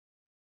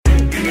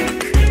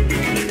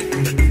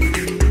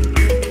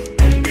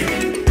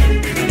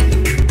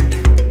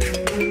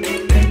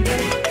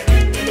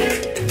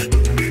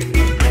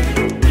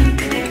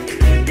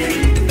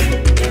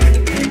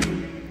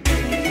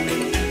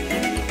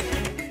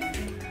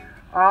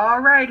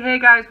Alright, hey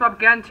guys, welcome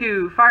again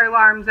to Fire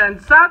Alarms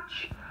and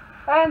Such.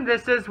 And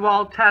this is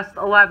Wall Test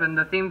 11.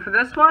 The theme for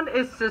this one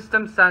is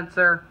System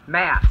Sensor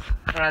Mats.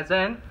 As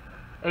in,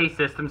 a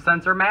System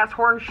Sensor Mats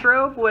horn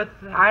strobe with,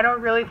 I don't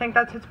really think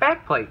that's its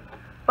backplate.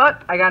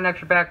 But I got an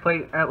extra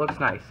backplate and it looks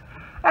nice.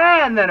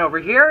 And then over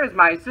here is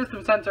my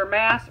System Sensor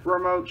Mats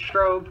remote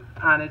strobe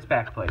on its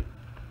backplate.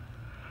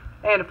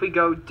 And if we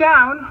go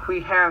down,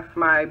 we have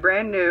my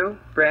brand new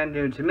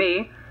to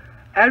me,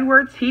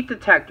 Edwards heat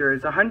detector.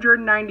 Is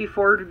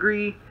 194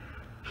 degree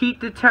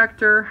heat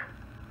detector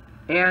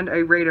and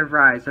a rate of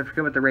rise. I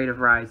forget what the rate of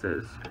rise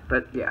is,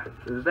 but yeah,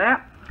 there's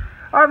that.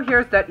 Over here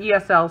is that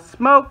ESL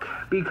smoke,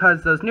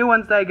 because those new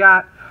ones that I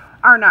got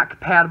are not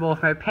compatible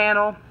with my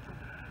panel.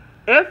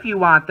 If you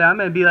want them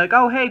and be like,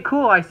 oh hey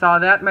cool, I saw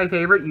that in my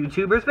favorite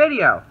YouTuber's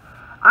video,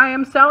 I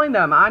am selling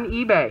them on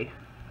eBay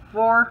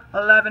for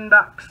 11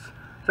 bucks.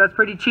 So that's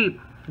pretty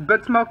cheap.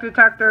 Good smoke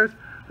detectors.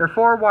 They're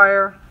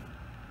 4-wire.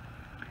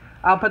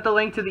 I'll put the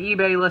link to the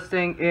eBay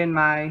listing in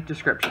my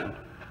description.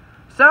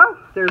 So,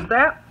 there's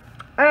that.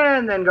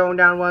 And then going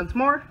down once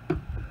more,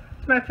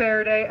 it's my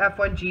Faraday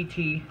F1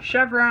 GT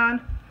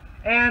Chevron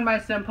and my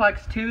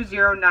Simplex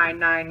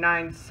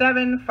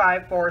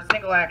 20999754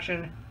 single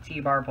action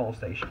T-bar pole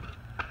station.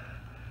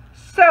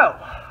 So,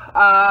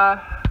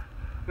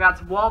 we got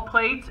some wall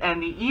plates,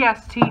 and the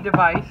EST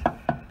device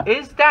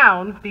is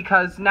down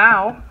because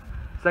now,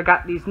 so I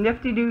got these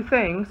nifty new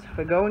things. If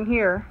I go in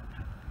here,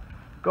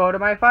 go to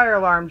my fire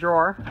alarm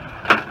drawer.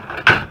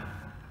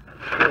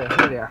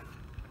 Here they are.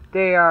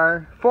 They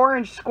are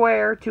 4-inch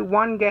square to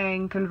 1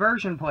 gang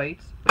conversion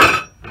plates.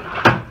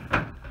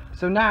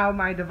 So now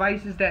my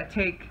devices that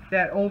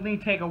only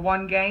take a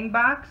 1 gang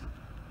box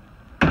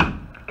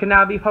can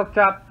now be hooked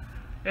up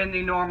in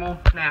the normal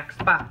NAC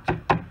spot.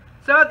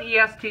 So the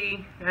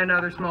EST and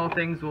other small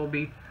things will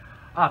be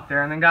up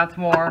there. And then got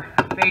some more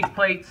base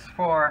plates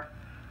for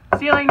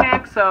ceiling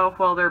NACs, so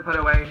while they're put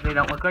away, they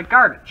don't look like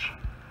garbage.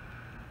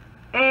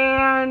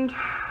 And,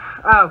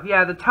 oh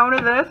yeah, the tone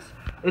of this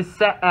is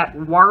set at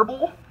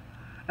Warble,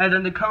 and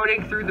then the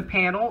coding through the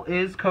panel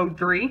is code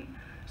 3,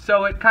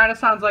 so it kind of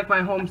sounds like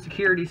my home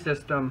security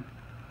system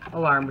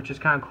alarm, which is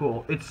kind of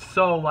cool. It's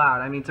so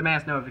loud. I mean, it's a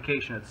mass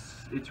notification.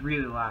 It's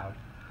really loud.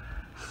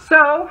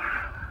 So,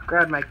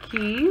 grab my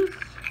keys.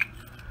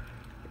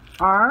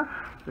 Throw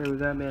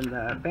them in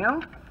the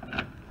bell.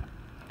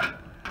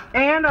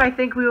 And I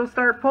think we will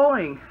start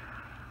pulling.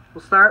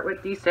 We'll start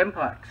with the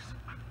Simplex.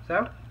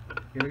 So,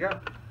 here we go.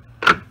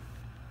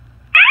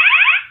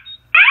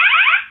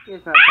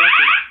 Here's my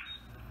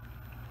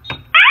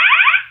puppy.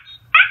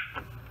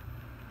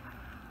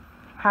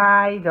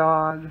 Hi,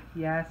 dog.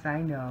 Yes,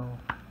 I know.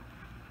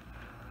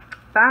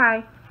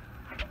 Bye.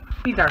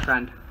 He's our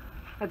friend.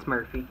 That's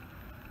Murphy.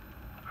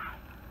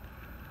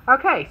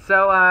 Okay,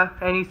 so,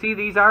 and you see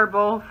these are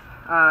both,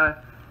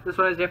 this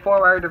one is a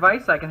 4-wire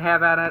device, so I can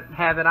have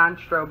it on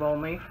strobe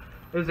only.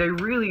 It's a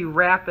really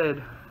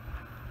rapid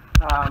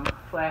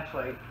flash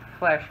rate.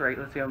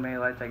 Let's see how many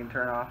lights I can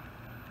turn off.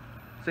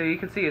 So you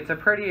can see it's a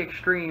pretty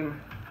extreme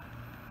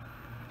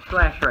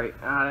flash rate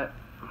on it.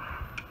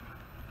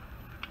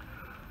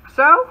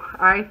 So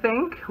I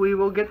think we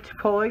will get to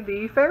pulling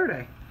the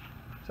Faraday.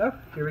 So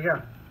here we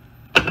go.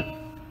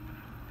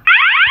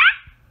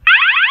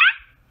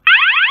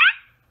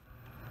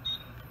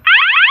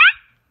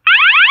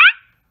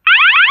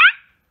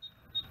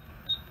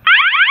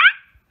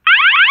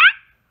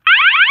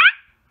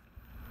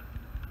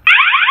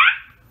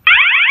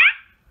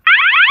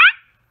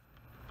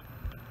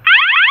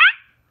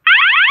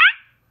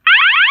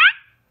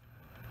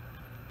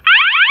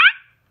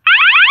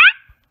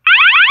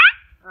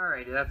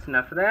 Alrighty, that's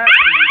enough of that.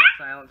 We need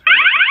silence from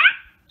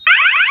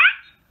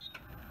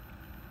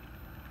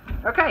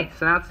the panel. Okay,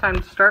 so now it's time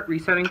to start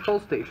resetting pull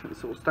stations.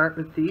 So we'll start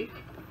with the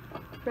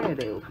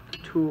Faraday. We'll put the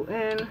tool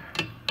in.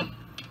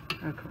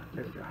 Okay,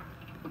 there we go.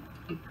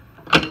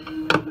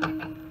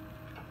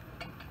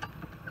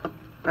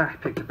 I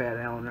picked a bad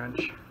Allen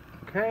wrench.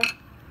 Okay.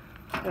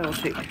 Then we'll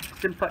take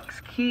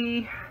Simplex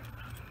key.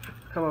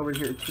 Come over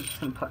here to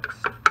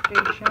Simplex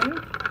station.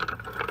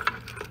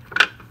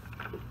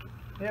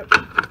 Yep.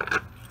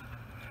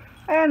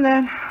 And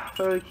then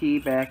throw the key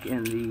back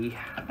in the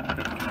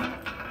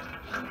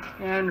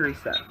and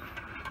reset.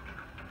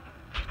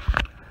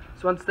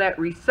 So once that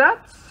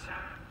resets,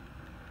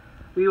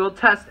 we will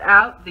test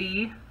out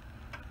the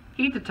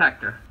heat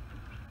detector.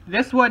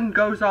 This one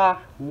goes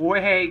off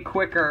way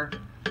quicker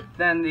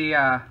than the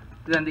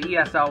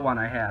ESL one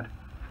I had.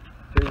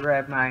 So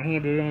grab my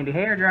handy dandy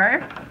hair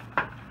dryer.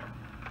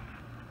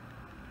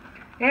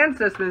 And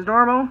system is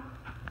normal.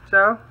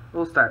 So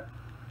we'll start.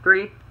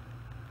 3,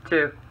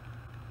 2,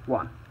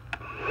 1.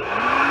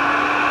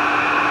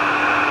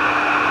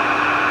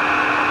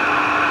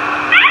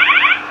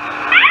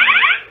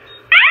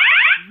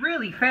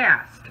 Really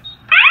fast.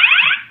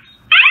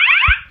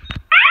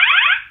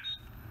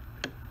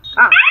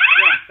 Ah,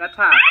 yeah, that's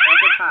hot.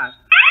 That's hot.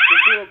 This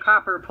little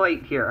copper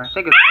plate here. I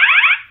think it's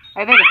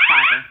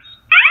copper.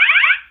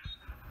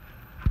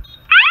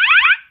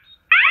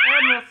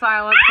 And we'll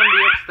silence from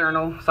the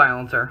external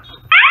silencer.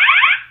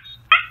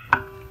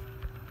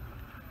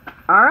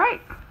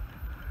 Alright,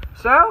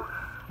 so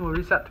we'll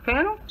reset the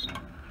panel.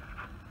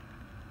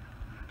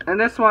 And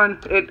this one,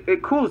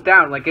 it cools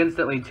down like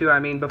instantly too. I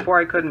mean,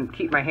 before I couldn't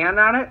keep my hand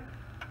on it.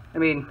 I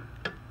mean,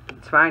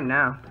 it's fine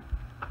now.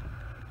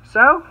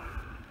 So,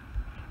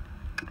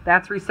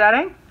 that's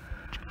resetting.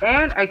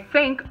 And I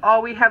think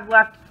all we have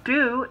left to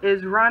do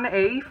is run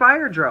a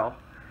fire drill.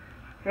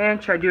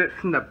 And should I do it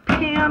from the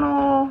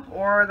panel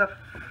or the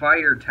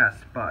fire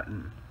test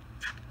button?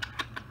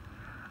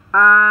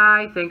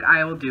 I think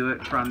I will do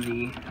it from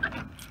the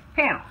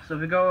panel. So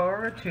if we go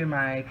over to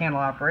my panel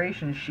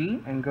operations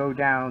sheet and go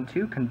down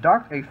to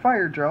conduct a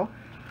fire drill,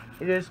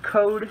 it is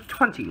code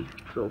 20.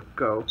 So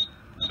go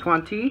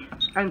 20,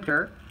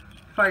 enter,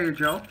 fire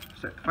drill,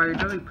 start the fire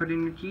drill, you put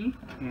in your key,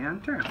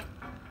 and turn.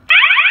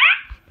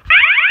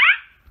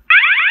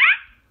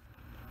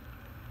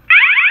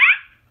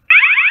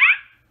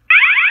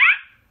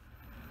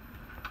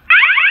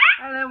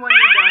 And then when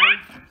you're done,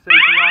 so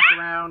you can walk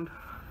around,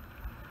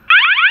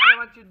 and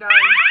once you're done,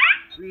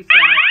 reset.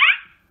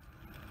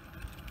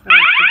 Put the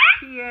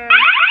key in.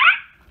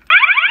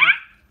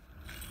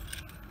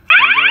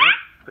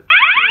 Put the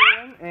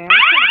key in and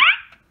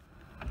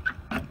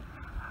turn.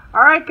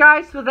 Alright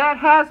guys, so that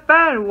has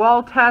been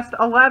Wall Test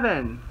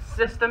 11,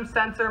 System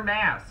Sensor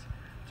Mass.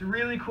 It's a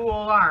really cool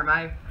alarm.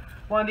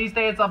 One of these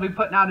days I'll be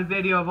putting out a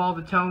video of all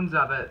the tones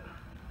of it.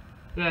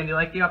 Yeah, and you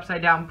like the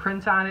upside down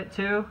print on it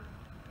too?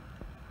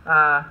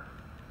 Yeah,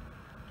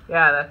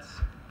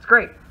 it's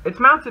great. It's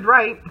mounted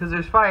right, because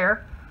there's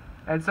fire.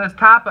 And it says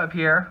top up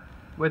here,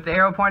 with the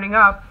arrow pointing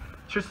up.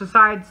 It's just the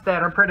sides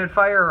that are printed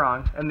fire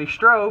wrong. And the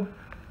strobe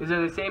is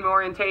in the same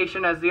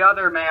orientation as the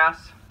other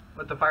mass,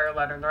 with the fire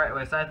letter in the right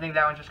way. So I think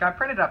that one just got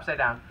printed upside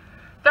down.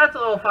 That's a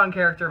little fun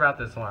character about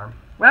this alarm.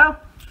 Well,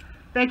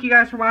 thank you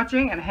guys for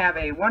watching, and have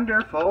a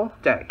wonderful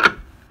day.